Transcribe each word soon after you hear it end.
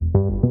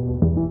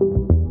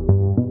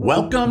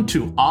Welcome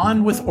to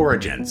On with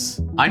Origins.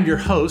 I'm your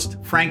host,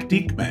 Frank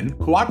Diekman,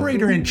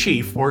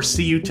 Co-Operator-in-Chief for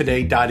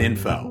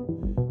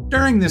CUtoday.info.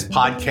 During this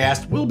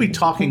podcast, we'll be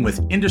talking with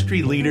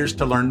industry leaders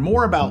to learn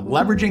more about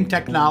leveraging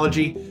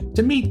technology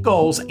to meet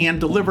goals and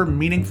deliver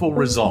meaningful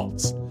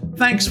results.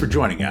 Thanks for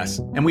joining us,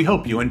 and we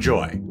hope you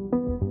enjoy.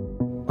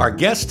 Our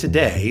guest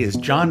today is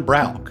John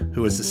Brauch,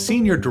 who is the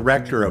Senior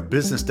Director of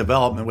Business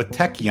Development with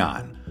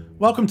Tekion.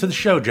 Welcome to the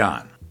show,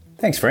 John.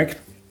 Thanks, Frank.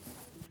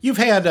 You've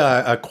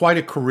had quite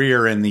a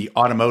career in the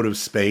automotive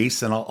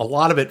space, and a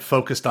lot of it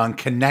focused on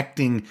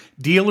connecting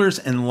dealers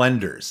and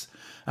lenders.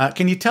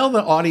 Can you tell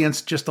the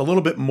audience just a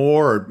little bit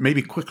more, or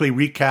maybe quickly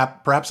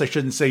recap, perhaps I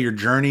shouldn't say your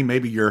journey,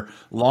 maybe your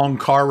long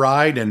car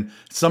ride and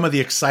some of the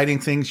exciting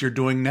things you're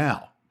doing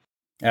now?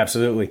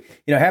 Absolutely.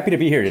 Happy to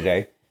be here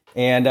today.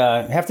 And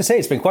I have to say,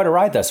 it's been quite a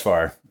ride thus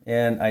far.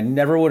 And I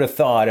never would have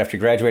thought after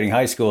graduating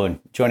high school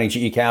and joining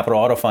GE Capital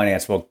Auto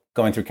Finance while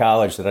going through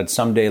college that I'd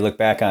someday look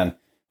back on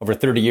over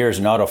 30 years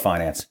in auto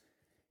finance.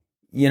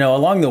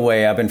 Along the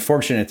way, I've been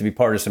fortunate to be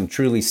part of some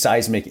truly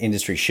seismic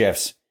industry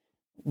shifts.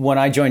 When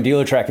I joined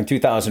Dealertrack in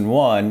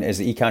 2001 as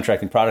the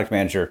e-contracting product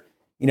manager,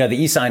 the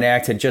e-Sign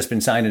Act had just been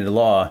signed into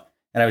law,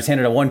 and I was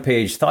handed a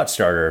one-page thought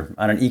starter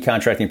on an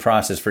e-contracting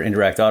process for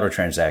indirect auto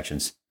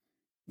transactions.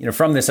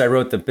 From this, I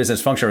wrote the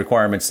business function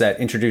requirements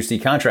that introduced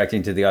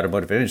e-contracting to the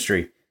automotive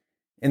industry.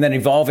 And then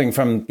evolving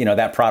from,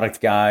 that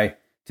product guy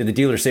to the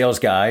dealer sales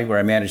guy, where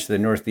I managed the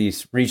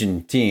Northeast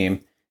region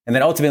team, and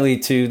then ultimately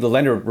to the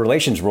lender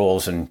relations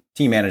roles and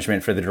team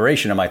management for the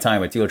duration of my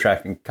time at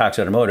Dealertrack and Cox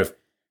Automotive,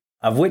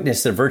 I've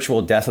witnessed the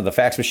virtual death of the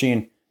fax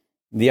machine,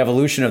 the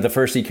evolution of the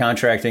first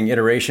e-contracting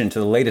iteration to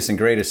the latest and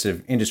greatest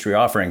of industry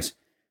offerings.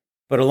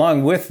 But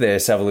along with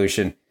this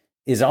evolution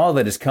is all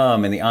that has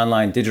come in the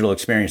online digital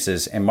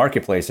experiences and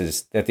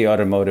marketplaces that the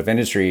automotive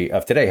industry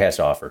of today has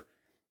to offer.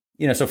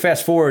 So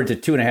fast forward to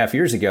 2.5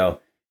 years ago,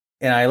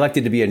 and I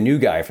elected to be a new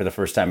guy for the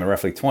first time in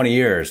roughly 20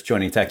 years,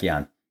 joining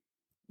Tekion.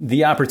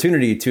 The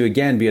opportunity to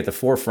again be at the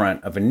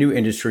forefront of a new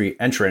industry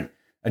entrant,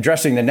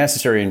 addressing the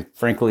necessary and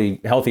frankly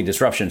healthy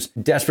disruptions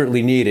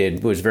desperately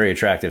needed was very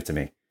attractive to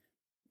me.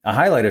 A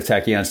highlight of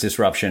Tekion's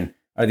disruption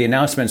are the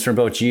announcements from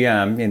both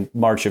GM in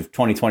March of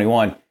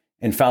 2021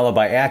 and followed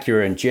by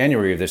Acura in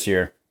January of this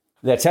year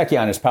that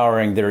Tekion is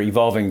powering their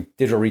evolving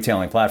digital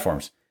retailing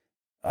platforms.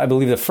 I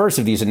believe the first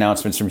of these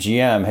announcements from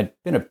GM had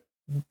been a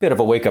bit of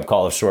a wake-up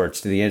call of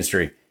sorts to the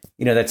industry.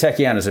 That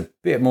Tekion is a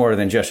bit more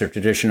than just a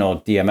traditional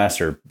DMS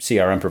or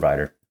CRM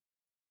provider.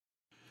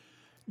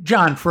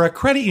 John, for a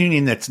credit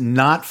union that's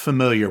not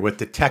familiar with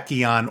the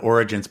Tekion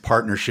Origins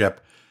partnership,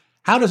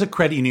 how does a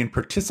credit union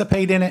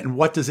participate in it and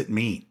what does it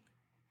mean?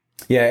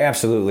 Yeah,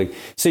 absolutely.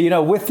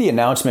 So, with the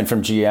announcement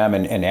from GM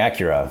and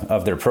Acura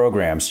of their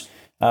programs,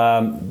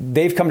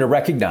 they've come to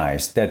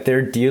recognize that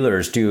their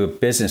dealers do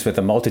business with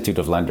a multitude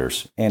of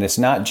lenders. And it's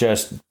not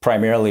just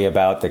primarily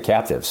about the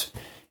captives.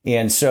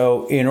 And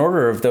so in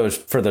order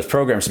for those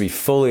programs to be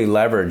fully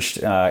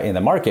leveraged in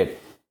the market,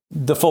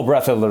 the full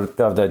breadth of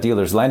the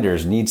dealer's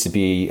lenders needs to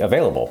be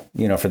available,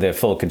 for the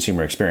full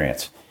consumer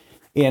experience.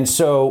 And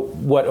so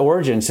what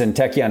Origins and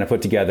Tekion have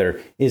put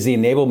together is the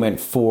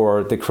enablement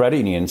for the credit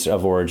unions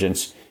of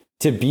Origins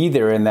to be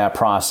there in that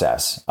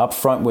process,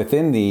 upfront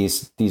within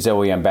these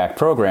OEM-backed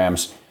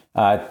programs,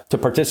 to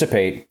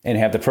participate and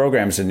have the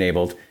programs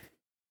enabled,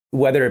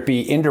 whether it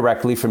be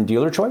indirectly from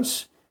dealer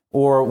choice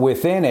or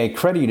within a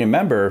credit union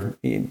member.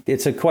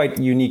 It's a quite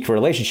unique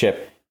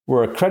relationship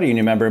where a credit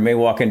union member may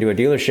walk into a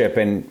dealership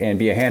and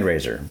be a hand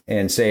raiser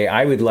and say,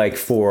 I would like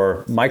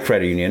for my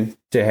credit union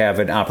to have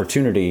an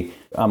opportunity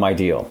on my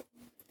deal.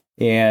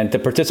 And the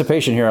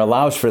participation here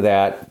allows for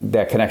that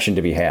connection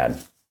to be had.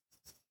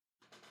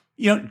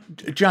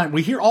 John,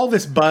 we hear all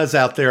this buzz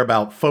out there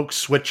about folks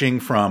switching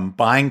from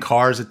buying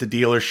cars at the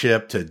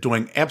dealership to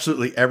doing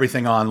absolutely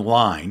everything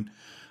online.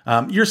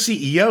 Your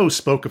CEO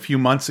spoke a few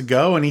months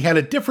ago, and he had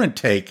a different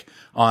take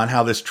on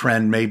how this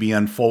trend may be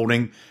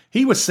unfolding.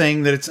 He was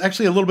saying that it's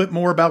actually a little bit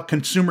more about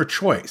consumer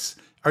choice.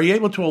 Are you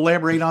able to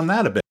elaborate on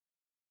that a bit?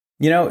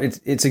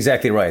 It's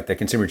exactly right. That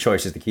consumer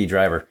choice is the key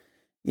driver.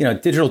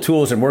 Digital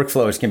tools and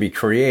workflows can be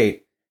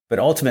create, but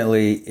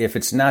ultimately, if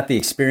it's not the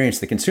experience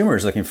the consumer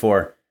is looking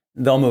for,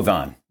 they'll move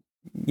on.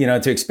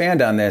 To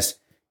expand on this,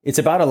 it's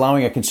about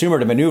allowing a consumer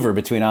to maneuver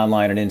between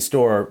online and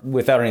in-store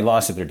without any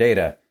loss of their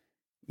data.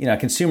 A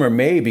consumer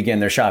may begin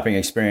their shopping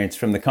experience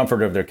from the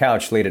comfort of their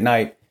couch late at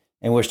night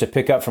and wish to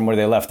pick up from where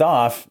they left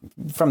off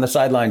from the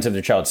sidelines of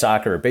their child's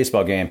soccer or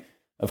baseball game,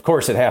 of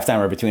course, at halftime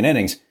or between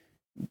innings.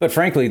 But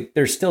frankly,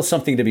 there's still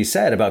something to be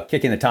said about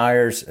kicking the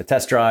tires, a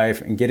test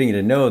drive, and getting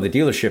to know the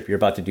dealership you're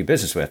about to do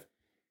business with,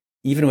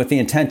 even with the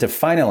intent of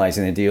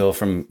finalizing the deal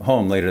from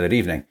home later that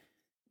evening.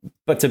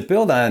 But to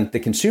build on the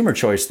consumer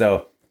choice,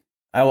 though,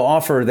 I will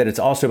offer that it's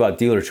also about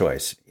dealer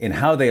choice in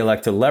how they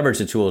elect to leverage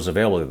the tools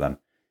available to them,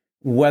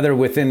 whether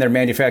within their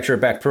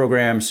manufacturer-backed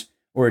programs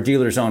or a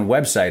dealer's own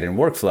website and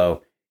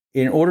workflow.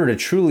 In order to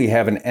truly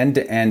have an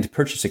end-to-end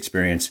purchase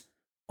experience,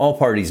 all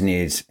parties'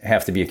 needs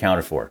have to be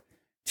accounted for,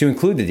 to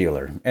include the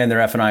dealer and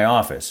their F&I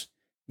office,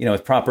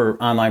 with proper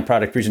online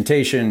product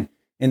presentation,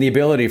 and the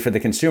ability for the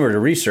consumer to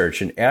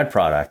research and add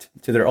product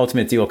to their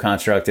ultimate deal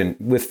construct and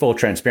with full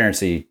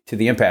transparency to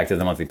the impact of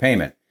the monthly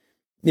payment.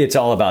 It's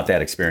all about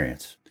that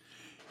experience.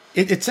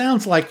 It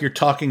sounds like you're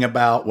talking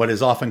about what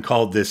is often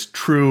called this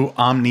true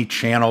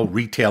omni-channel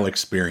retail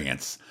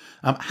experience.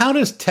 How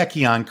does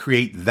Tekion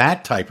create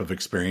that type of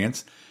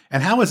experience,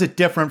 and how is it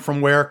different from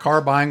where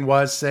car buying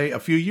was, say, a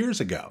few years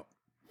ago?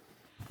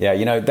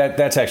 Yeah,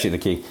 that's actually the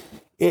key.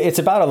 It's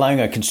about allowing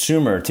a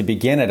consumer to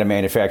begin at a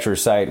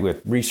manufacturer's site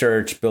with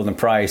research, build and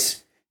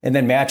price, and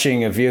then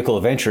matching a vehicle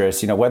of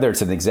interest, whether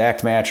it's an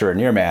exact match or a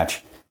near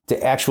match,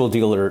 to actual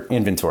dealer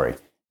inventory.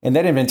 And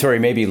that inventory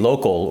may be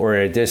local or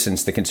at a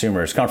distance the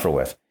consumer is comfortable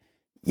with.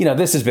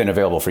 This has been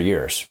available for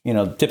years.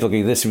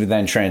 Typically this would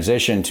then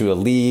transition to a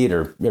lead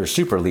or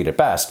super lead at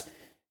best.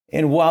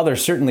 And while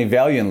there's certainly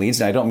value in leads,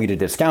 and I don't mean to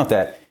discount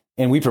that,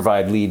 and we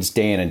provide leads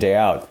day in and day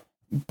out,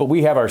 but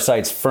we have our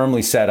sights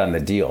firmly set on the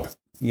deal.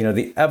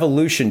 The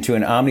evolution to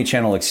an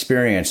omni-channel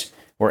experience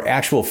where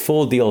actual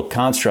full deal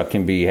construct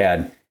can be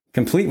had,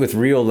 complete with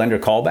real lender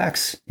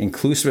callbacks,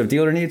 inclusive of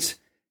dealer needs,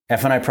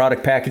 F&I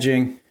product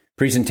packaging,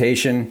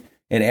 presentation,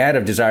 and ad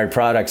of desired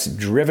products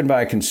driven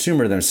by a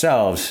consumer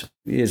themselves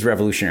is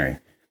revolutionary.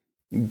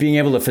 Being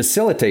able to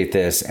facilitate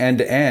this end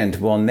to end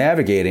while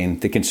navigating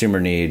the consumer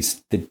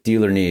needs, the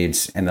dealer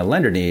needs, and the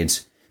lender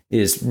needs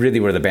is really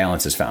where the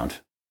balance is found.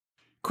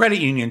 Credit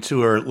unions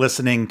who are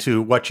listening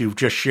to what you've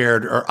just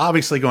shared are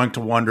obviously going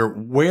to wonder,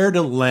 where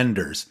do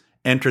lenders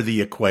enter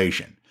the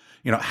equation?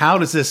 How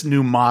does this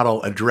new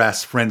model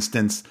address, for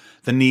instance,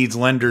 the needs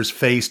lenders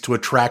face to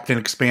attract and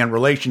expand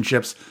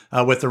relationships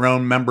with their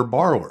own member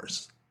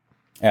borrowers?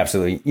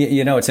 Absolutely.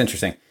 It's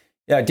interesting.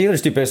 Yeah,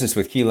 dealers do business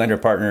with key lender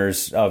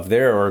partners of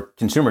their or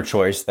consumer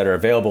choice that are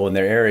available in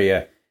their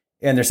area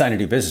and they're signed to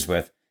do business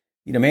with.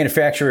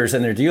 Manufacturers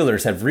and their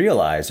dealers have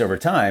realized over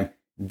time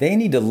they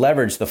need to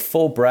leverage the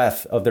full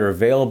breadth of their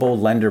available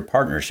lender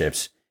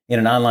partnerships in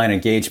an online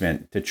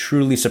engagement to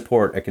truly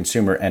support a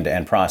consumer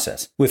end-to-end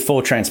process with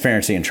full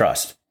transparency and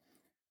trust.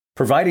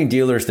 Providing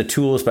dealers the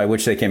tools by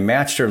which they can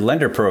match their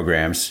lender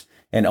programs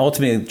and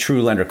ultimately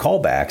true lender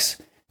callbacks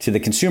to the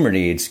consumer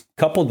needs,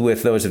 coupled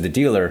with those of the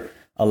dealer,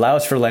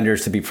 allows for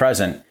lenders to be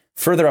present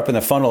further up in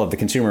the funnel of the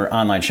consumer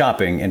online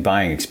shopping and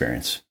buying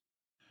experience.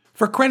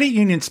 For credit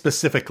unions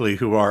specifically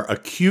who are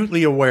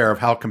acutely aware of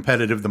how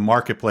competitive the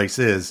marketplace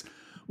is,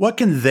 what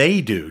can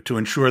they do to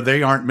ensure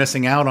they aren't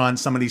missing out on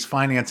some of these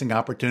financing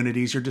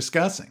opportunities you're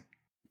discussing?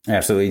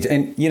 Absolutely.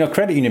 And,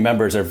 credit union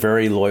members are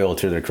very loyal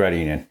to their credit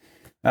union.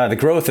 The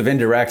growth of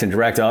indirect and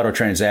direct auto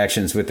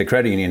transactions with the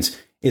credit unions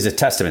is a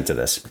testament to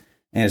this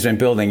and has been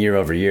building year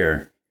over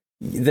year.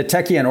 The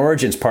Tekion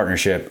Origins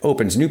partnership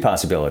opens new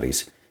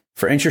possibilities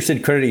for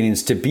interested credit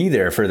unions to be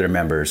there for their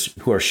members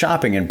who are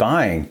shopping and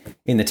buying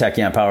in the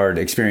Tekion-powered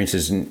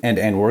experiences and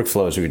end-to-end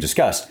workflows we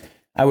discussed.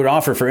 I would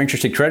offer for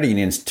interested credit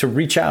unions to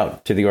reach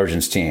out to the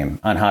Origins team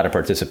on how to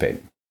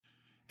participate.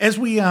 As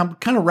we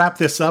kind of wrap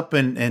this up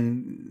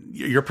and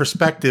your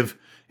perspective,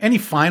 any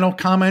final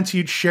comments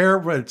you'd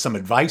share, some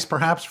advice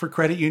perhaps for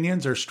credit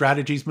unions or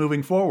strategies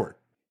moving forward?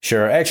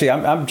 Sure. Actually,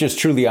 I'm just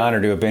truly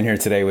honored to have been here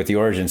today with the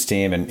Origins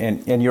team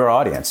and your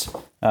audience,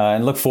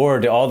 and look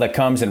forward to all that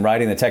comes in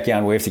riding the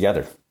Tekion wave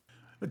together.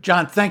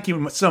 John, thank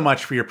you so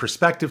much for your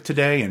perspective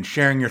today and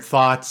sharing your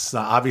thoughts.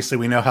 Obviously,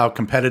 we know how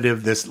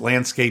competitive this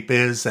landscape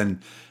is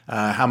and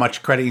how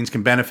much credit unions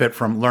can benefit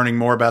from learning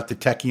more about the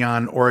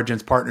Tekion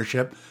Origins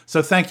partnership.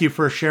 So thank you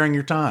for sharing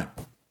your time.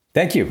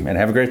 Thank you, and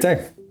have a great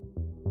day.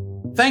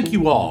 Thank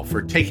you all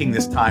for taking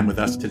this time with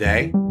us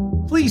today.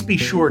 Please be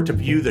sure to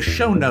view the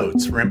show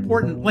notes for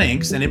important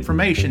links and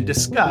information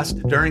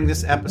discussed during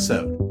this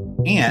episode.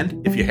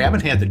 And if you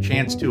haven't had the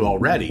chance to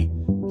already,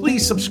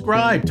 please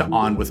subscribe to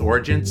On with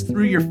Origins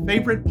through your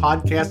favorite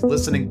podcast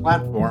listening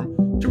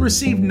platform to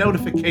receive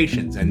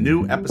notifications and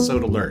new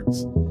episode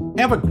alerts.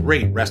 Have a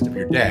great rest of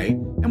your day,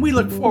 and we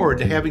look forward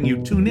to having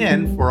you tune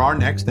in for our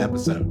next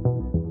episode.